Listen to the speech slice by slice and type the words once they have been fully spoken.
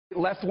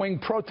left-wing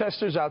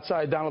protesters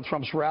outside Donald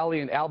Trump's rally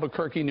in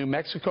Albuquerque, New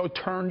Mexico,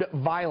 turned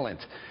violent.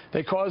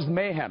 They caused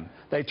mayhem.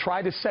 They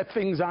tried to set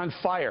things on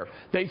fire.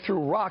 They threw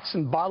rocks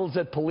and bottles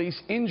at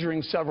police,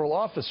 injuring several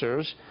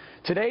officers.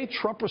 Today,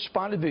 Trump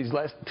responded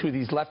to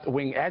these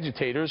left-wing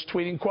agitators,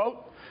 tweeting,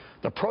 quote,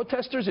 "The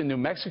protesters in New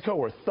Mexico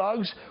were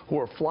thugs who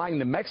were flying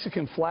the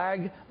Mexican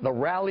flag. The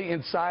rally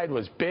inside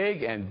was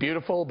big and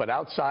beautiful, but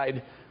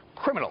outside,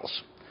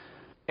 criminals."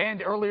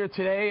 And earlier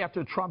today,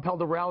 after Trump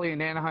held a rally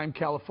in Anaheim,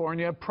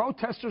 California,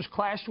 protesters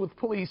clashed with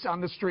police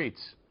on the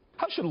streets.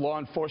 How should law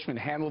enforcement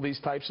handle these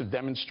types of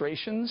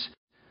demonstrations?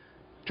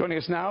 Joining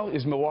us now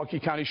is Milwaukee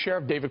County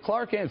Sheriff David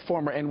Clarke and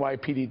former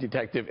NYPD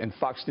detective and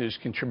Fox News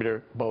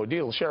contributor Bo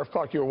Deal. Sheriff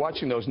Clarke, you were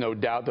watching those, no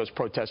doubt, those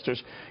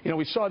protesters. You know,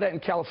 we saw that in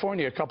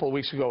California a couple of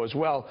weeks ago as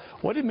well.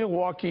 What did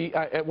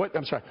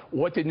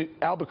what did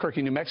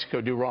Albuquerque, New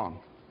Mexico do wrong?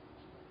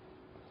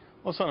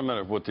 Well, it's not a matter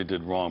of what they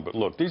did wrong, but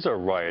look, these are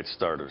riot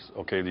starters,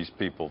 okay, these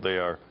people. They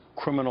are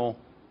criminal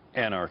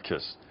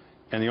anarchists,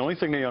 and the only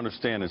thing they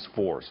understand is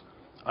force.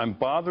 I'm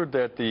bothered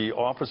that the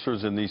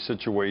officers in these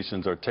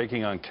situations are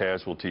taking on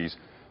casualties,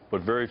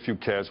 but very few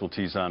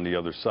casualties on the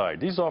other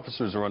side. These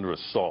officers are under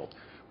assault.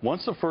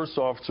 Once the first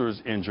officer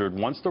is injured,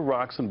 once the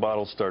rocks and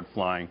bottles start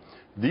flying,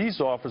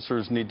 these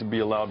officers need to be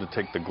allowed to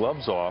take the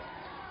gloves off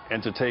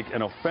and to take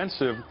an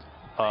offensive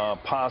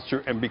posture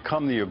and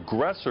become the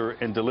aggressor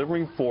in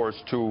delivering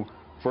force to,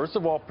 first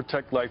of all,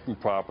 protect life and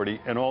property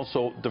and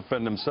also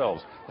defend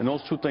themselves. And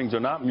those two things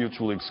are not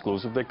mutually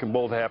exclusive. They can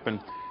both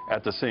happen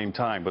at the same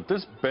time. But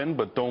this bend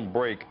but don't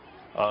break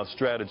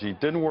strategy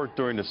didn't work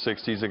during the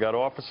 60s. It got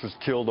officers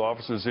killed,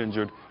 officers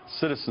injured,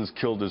 citizens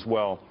killed as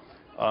well.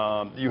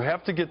 You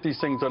have to get these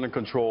things under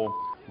control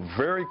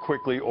very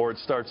quickly or it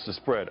starts to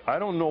spread. I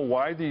don't know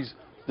why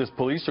this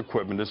police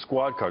equipment, this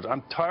squad cars,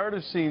 I'm tired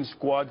of seeing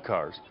squad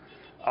cars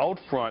out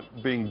front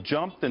being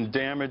jumped and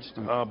damaged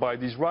by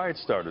these riot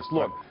starters.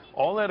 Look,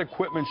 all that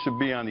equipment should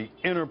be on the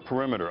inner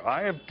perimeter.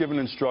 I have given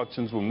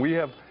instructions when we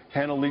have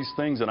handled these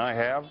things, and I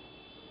have.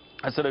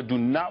 I said I do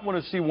not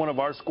want to see one of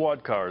our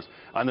squad cars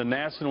on the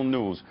national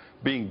news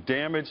being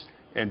damaged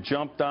and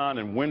jumped on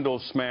and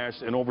windows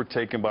smashed and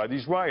overtaken by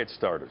these riot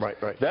starters. Right.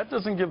 That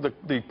doesn't give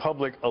the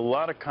public a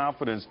lot of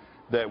confidence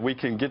that we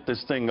can get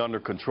this thing under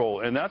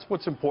control. And that's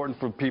what's important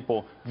for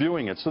people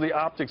viewing it. So the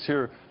optics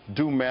here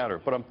do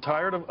matter. But I'm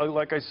tired of,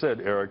 like I said,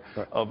 Eric,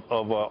 of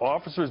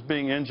officers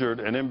being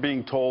injured and then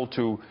being told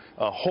to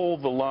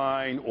hold the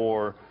line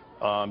or,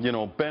 you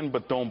know, bend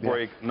but don't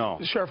break. No.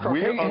 Sheriff Clarke,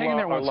 hang in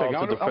there one second.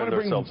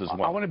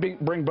 I want to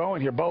bring Bo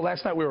in here. Bo,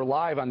 last night we were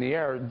live on the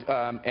air,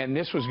 and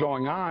this was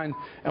going on,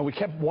 and we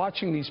kept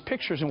watching these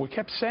pictures, and we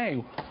kept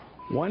saying,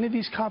 when are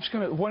these cops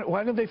going to?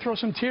 Why did they throw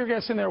some tear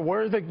gas in there?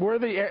 Where are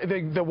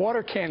the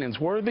water cannons?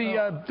 Where are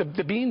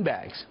the bean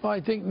bags? Well, I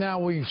think now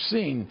we've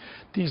seen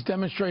these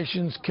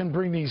demonstrations can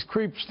bring these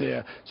creeps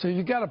there. So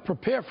you got to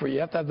prepare for it. You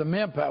have to have the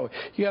manpower.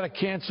 You got to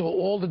cancel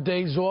all the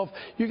days off.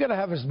 You got to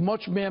have as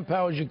much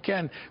manpower as you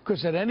can,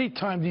 because at any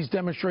time these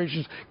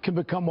demonstrations can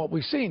become what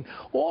we've seen.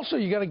 Also,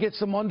 you got to get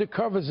some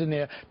undercovers in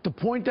there to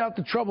point out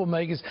the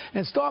troublemakers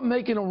and start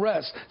making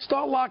arrests.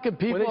 Start locking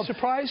people up. Were they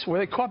surprised? Were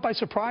they caught by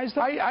surprise,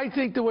 though? I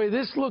think the way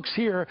this looks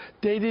here,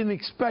 they didn't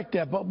expect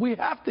that, but we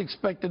have to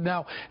expect it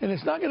now, and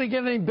it's not going to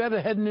get any better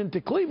heading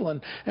into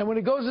Cleveland. And when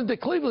it goes into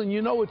Cleveland,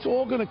 you know it's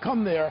all going to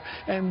come there,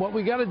 and what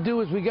we got to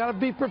do is we got to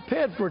be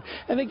prepared for it.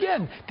 And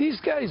again, these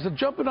guys are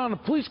jumping on the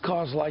police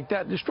cars like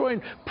that,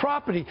 destroying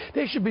property.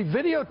 They should be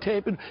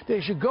videotaping.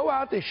 They should go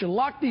out. They should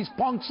lock these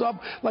punks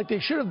up like they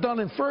should have done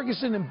in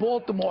Ferguson and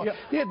Baltimore. Yep.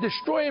 They're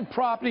destroying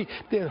property.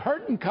 They're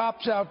hurting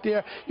cops out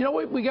there. You know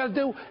what we got to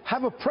do?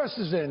 Have a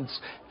precedence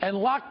and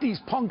lock these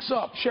punks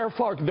up. Sheriff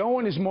Clarke, no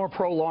one is more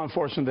pro-law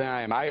enforcement than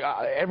I am.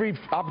 Every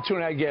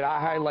opportunity I get, I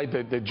highlight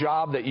the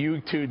job that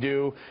you two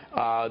do,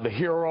 the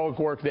heroic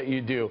work that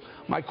you do.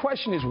 My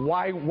question is,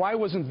 why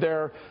wasn't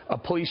there a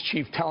police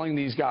chief telling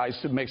these guys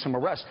to make some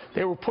arrests?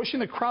 They were pushing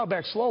the crowd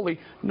back slowly.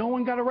 No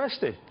one got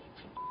arrested.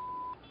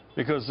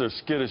 Because they're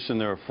skittish and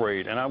they're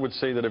afraid. And I would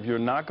say that if you're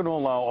not going to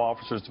allow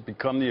officers to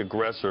become the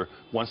aggressor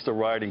once the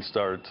rioting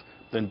starts,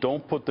 then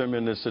don't put them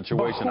in this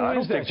situation. I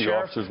don't think the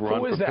officers were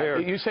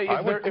unprepared. You say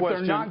if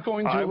they're not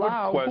going to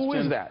allow, who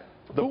is that?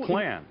 The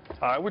plan.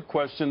 I would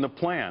question the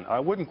plan. I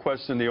wouldn't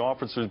question the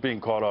officers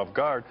being caught off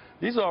guard.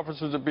 These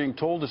officers are being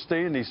told to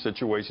stay in these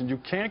situations. You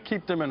can't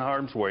keep them in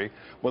harm's way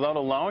without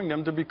allowing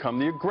them to become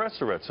the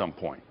aggressor at some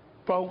point.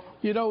 Bo,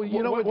 let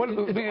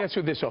me ask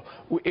you this, though.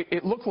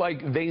 It looked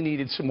like they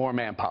needed some more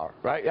manpower,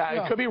 right?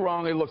 I could be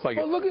wrong. It looked like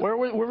it. Where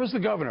was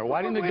the governor?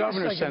 Why didn't the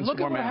governor send some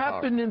more manpower? Look at what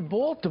happened in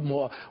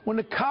Baltimore when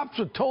the cops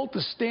were told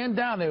to stand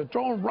down. They were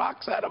throwing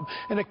rocks at them,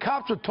 and the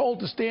cops were told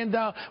to stand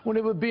down when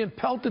they were being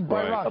pelted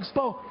by rocks.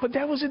 Bo, but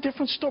that was a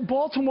different story.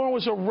 Baltimore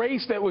was a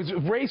race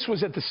race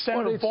was at the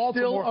center of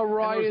Baltimore. Still a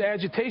riot. And there was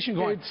agitation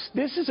going.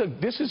 This is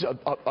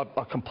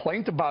a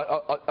complaint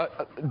about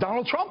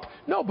Donald Trump.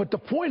 No, but the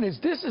point is,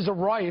 this is a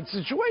riot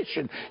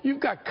situation. You've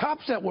got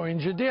cops that were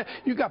injured there.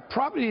 You've got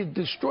property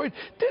destroyed.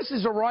 This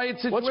is a riot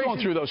situation. What's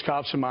going through those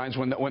cops' minds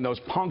when those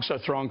punks are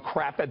throwing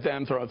crap at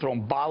them,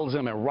 throwing bottles at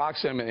them and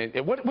rocks at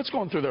them? What's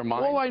going through their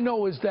minds? All I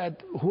know is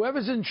that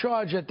whoever's in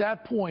charge at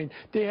that point,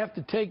 they have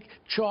to take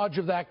charge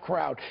of that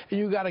crowd. And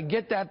you got to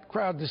get that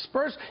crowd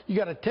dispersed. You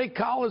got to take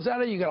collars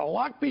out of it. You got to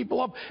lock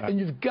people up, and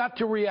you've got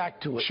to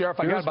react to it. Sheriff,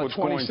 I got about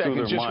 20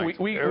 seconds.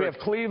 We have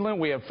Cleveland,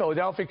 we have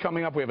Philadelphia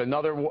coming up. We have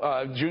another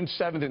June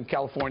 7th in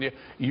California.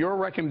 Your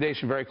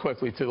recommendation very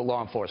quickly to the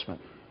law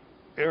enforcement.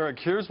 Eric,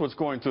 here's what's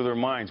going through their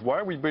minds. Why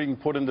are we being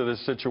put into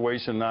this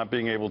situation not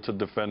being able to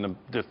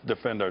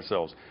defend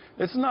ourselves?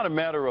 It's not a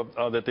matter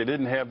of that they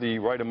didn't have the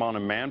right amount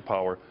of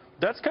manpower.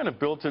 That's kind of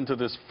built into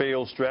this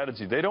failed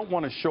strategy. They don't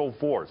want to show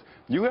force.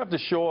 You have to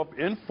show up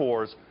in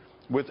force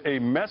with a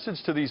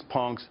message to these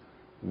punks.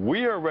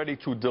 We are ready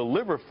to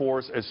deliver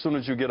force as soon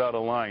as you get out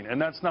of line. And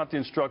that's not the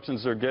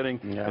instructions they're getting,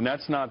 and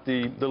that's not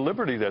the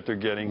liberty that they're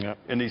getting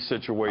in these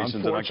situations.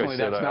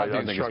 Unfortunately, and like I said, that's not the I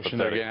think instruction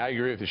they're getting. I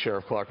agree with you,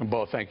 Sheriff Clarke, and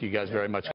both. Thank you guys very much.